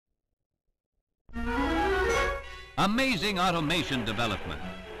Amazing automation development.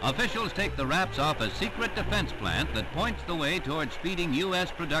 Officials take the wraps off a secret defense plant that points the way towards speeding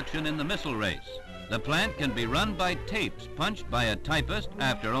U.S. production in the missile race. The plant can be run by tapes punched by a typist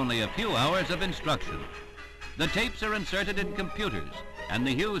after only a few hours of instruction. The tapes are inserted in computers, and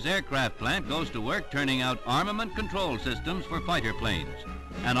the Hughes aircraft plant goes to work turning out armament control systems for fighter planes.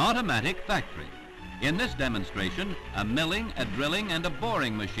 An automatic factory. In this demonstration, a milling, a drilling, and a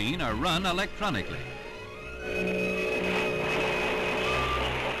boring machine are run electronically.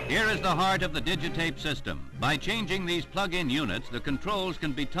 Here is the heart of the Digitape system. By changing these plug-in units, the controls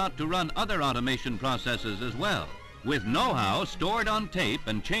can be taught to run other automation processes as well. With know-how stored on tape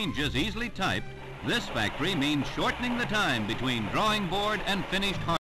and changes easily typed, this factory means shortening the time between drawing board and finished hardware.